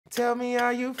Tell me,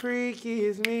 are you freaky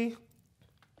as me?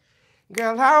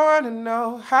 Girl, I wanna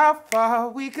know how far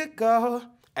we could go.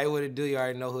 Hey, what it do? You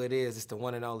already know who it is. It's the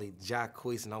one and only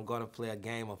Jacquees, and I'm gonna play a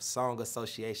game of song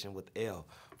association with ELLE.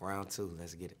 Round 2,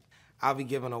 let's get it. I'll be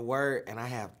given a word, and I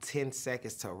have 10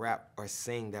 seconds to rap or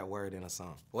sing that word in a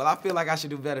song. Well, I feel like I should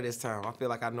do better this time. I feel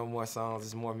like I know more songs,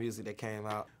 there's more music that came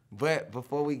out. But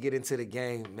before we get into the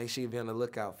game, make sure you be on the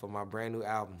lookout for my brand new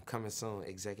album, coming soon,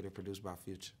 executive produced by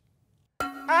Future.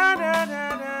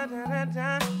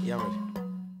 Yeah, I'm ready.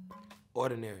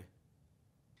 Ordinary.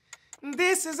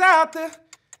 This is out the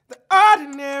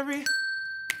ordinary.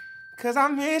 Cause I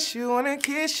miss you, wanna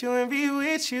kiss you and be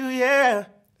with you, yeah.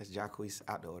 That's Jacquees,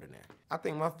 Out the Ordinary. I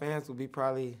think my fans will be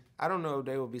probably, I don't know if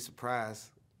they will be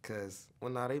surprised, cause,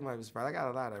 well, no, they might be surprised. I got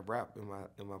a lot of rap in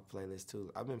my playlist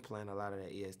too. I've been playing a lot of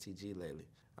that ESTG lately.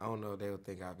 I don't know if they would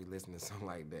think I'll be listening to something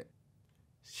like that.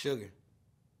 Sugar.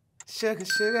 Sugar,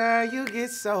 sugar, you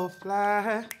get so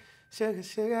fly. Sugar,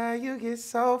 sugar, you get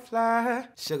so fly.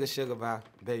 Sugar, sugar by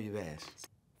Baby Bash.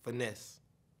 Finesse.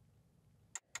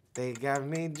 They got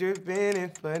me dripping in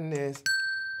finesse.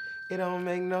 It don't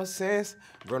make no sense.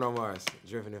 Bruno Mars,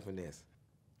 dripping in finesse.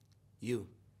 You.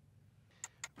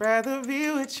 Rather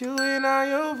be with you in all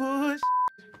your bullshit.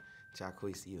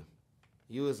 Jacquees, You.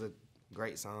 You is a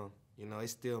great song. You know, it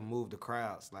still moved the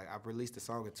crowds. Like, I released the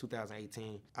song in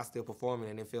 2018. I still perform it,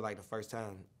 and it feel like the first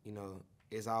time. You know,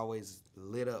 it's always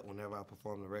lit up whenever I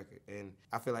perform the record. And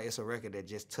I feel like it's a record that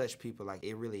just touched people, like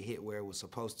it really hit where it was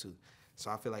supposed to. So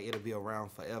I feel like it'll be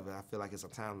around forever. I feel like it's a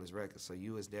timeless record. So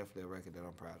You is definitely a record that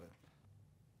I'm proud of.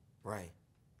 Rain.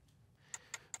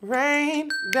 Rain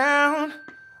down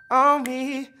on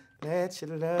me. Let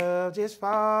your love just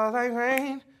fall like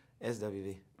rain.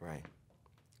 SWV, Rain.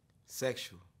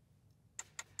 Sexual.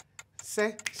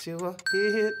 Sexual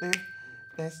healing.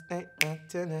 Let's stay up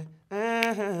tonight.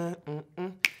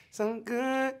 Some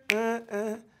good.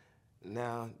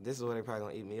 Now, this is where they probably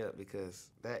gonna eat me up because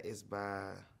that is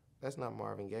by, that's not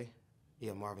Marvin Gaye.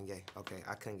 Yeah, Marvin Gaye. Okay,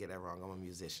 I couldn't get that wrong. I'm a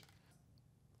musician.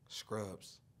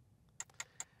 Scrubs.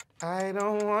 I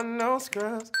don't want no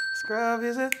scrubs. Scrub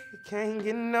is you can't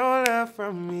get no love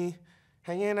from me.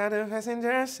 Hanging out the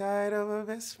passenger side of a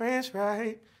best friend's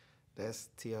ride. That's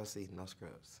TLC, no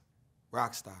scrubs.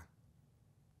 Rockstar.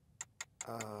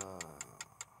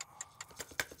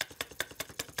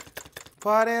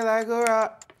 Party like a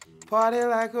rock. Party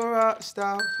like a rock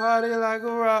star. Party like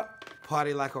a rock.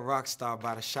 Party like a rock star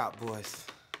by the Shop Boys.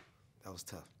 That was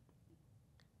tough.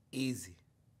 Easy.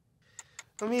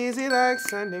 I'm easy like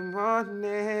Sunday morning.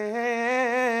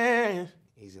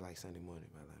 Easy like Sunday morning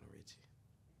by Lionel Richie.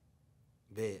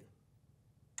 B.E.D.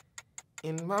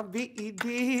 In my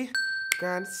B.E.D.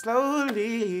 Grind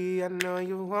slowly. I know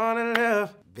you wanna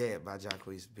love. B.E.D. by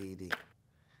Jacquees, B.E.D.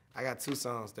 I got 2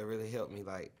 songs that really helped me.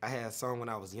 Like, I had a song when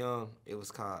I was young. It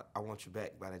was called I Want You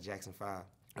Back by the Jackson 5.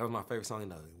 That was my favorite song in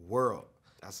the world.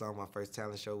 I saw my first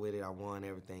talent show with it. I won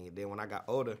everything. And then when I got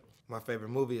older, my favorite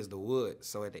movie is The Wood.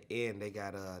 So at the end, they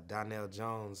got Donnell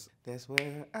Jones. That's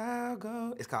where I'll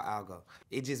go. It's called I'll Go.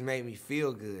 It just made me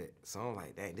feel good. So I'm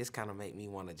like, dang, this kind of make me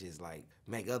want to just like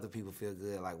make other people feel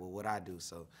good, like with what I do.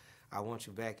 So I Want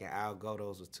You Back and I'll Go.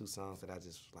 Those were 2 songs that I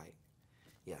just like,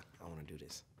 yeah, I want to do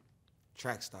this.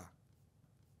 Track star.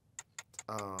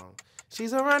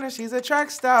 She's a runner, she's a track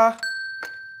star.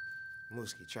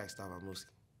 Mooski, track star by Mooski.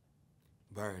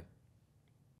 Burn.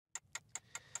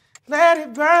 Let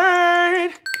it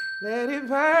burn, let it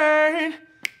burn,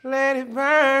 let it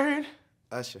burn.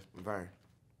 Usher, Burn.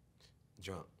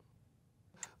 Drunk.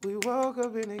 We woke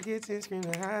up in the kitchen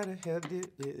screaming, how the hell did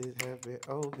this happen?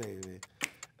 Oh, baby.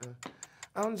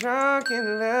 I'm drunk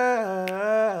in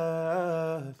love.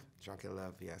 Drunk in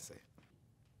love, Beyonce.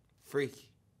 Freaky.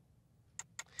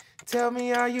 Tell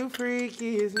me, are you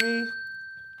freaky as me?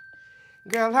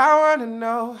 Girl, I wanna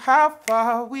know how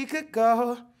far we could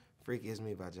go. Freaky as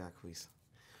Me by Jacquees.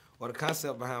 Well, the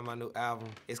concept behind my new album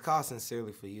is called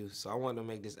Sincerely for You. So I wanted to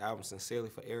make this album sincerely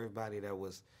for everybody that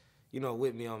was, you know,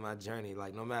 with me on my journey.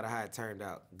 Like, no matter how it turned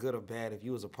out, good or bad, if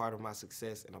you was a part of my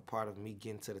success and a part of me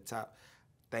getting to the top,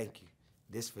 thank you.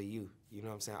 This for you. You know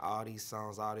what I'm saying? All these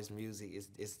songs, all this music,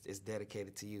 it's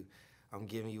dedicated to you. I'm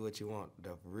giving you what you want,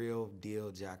 the real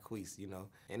deal Jacquees, you know?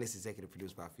 And it's executive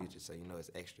produced by Future, so you know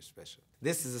it's extra special.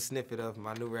 This is a snippet of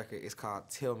my new record. It's called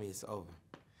Tell Me It's Over.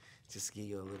 Just give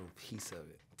you a little piece of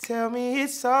it. Tell me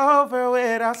it's over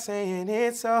without saying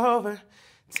it's over.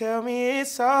 Tell me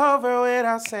it's over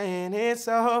without saying it's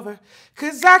over.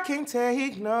 'Cause I can't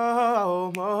take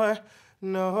no more,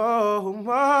 no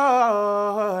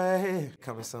more.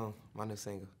 Coming soon, my new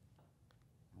single,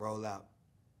 Roll Out.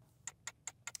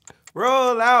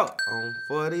 Roll out on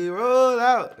 40, roll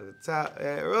out. To the top,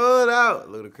 roll out.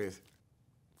 Ludacris.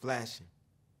 Flashing.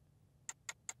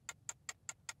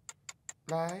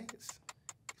 Lights.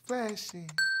 Flashing.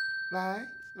 Lights,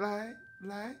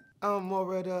 light.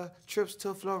 More of the trips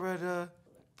to Florida.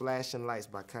 Flashing Lights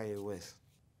by Kanye West.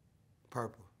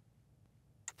 Purple.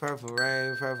 Purple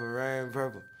rain, purple rain,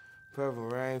 purple. Purple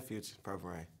rain, Future, purple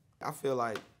rain. I feel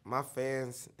like my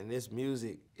fans and this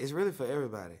music is really for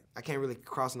everybody. I can't really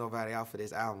cross nobody out for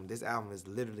this album. This album is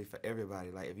literally for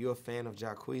everybody. Like, if you're a fan of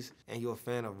Jacquees and you're a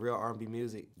fan of real R&B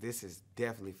music, this is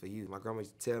definitely for you. My grandma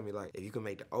used to tell me, like, if you can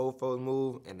make the old folks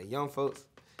move and the young folks,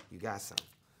 you got something.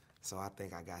 So I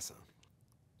think I got something.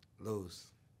 Lose.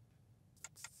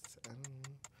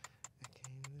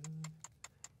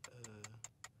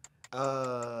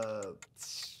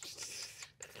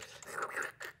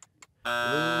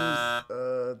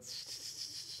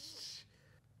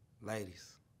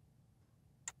 Ladies.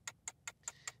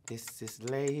 This is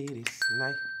ladies'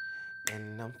 night,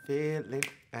 and I'm feeling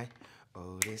right.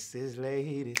 Oh, this is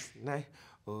ladies' night.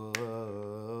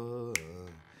 Oh,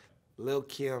 Lil'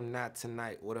 Kim, not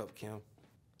tonight. What up, Kim?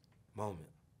 Moment.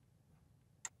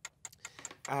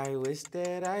 I wish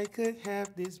that I could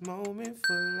have this moment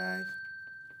for life.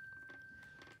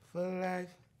 For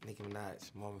life. Nicki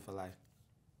Minaj, moment for life.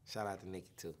 Shout out to Nicki,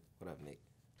 too. What up, Nick?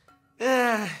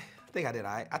 I think I did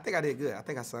all right. I think I did good. I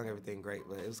think I sung everything great,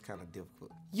 but it was kind of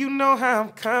difficult. You know how I'm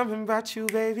coming about you,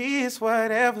 baby. It's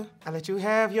whatever. I let you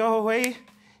have your way,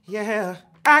 yeah.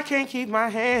 I can't keep my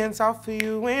hands off of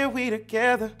you when we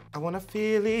together. I wanna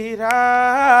feel it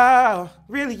all.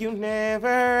 Really, you never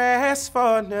asked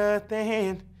for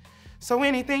nothing. So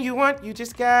anything you want, you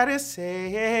just gotta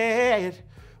say it.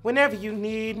 Whenever you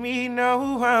need me,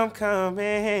 know I'm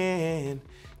coming.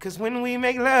 Cause when we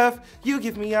make love, you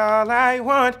give me all I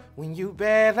want. When you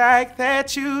bad like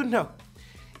that, you know.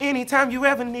 Anytime you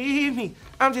ever need me,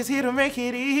 I'm just here to make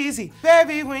it easy.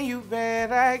 Baby, when you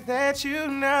bad like that, you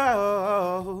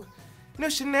know. New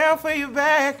Chanel for your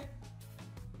back.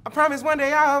 I promise one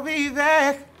day I'll be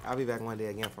back. I'll be back one day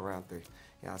again for round 3.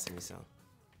 Y'all send me some.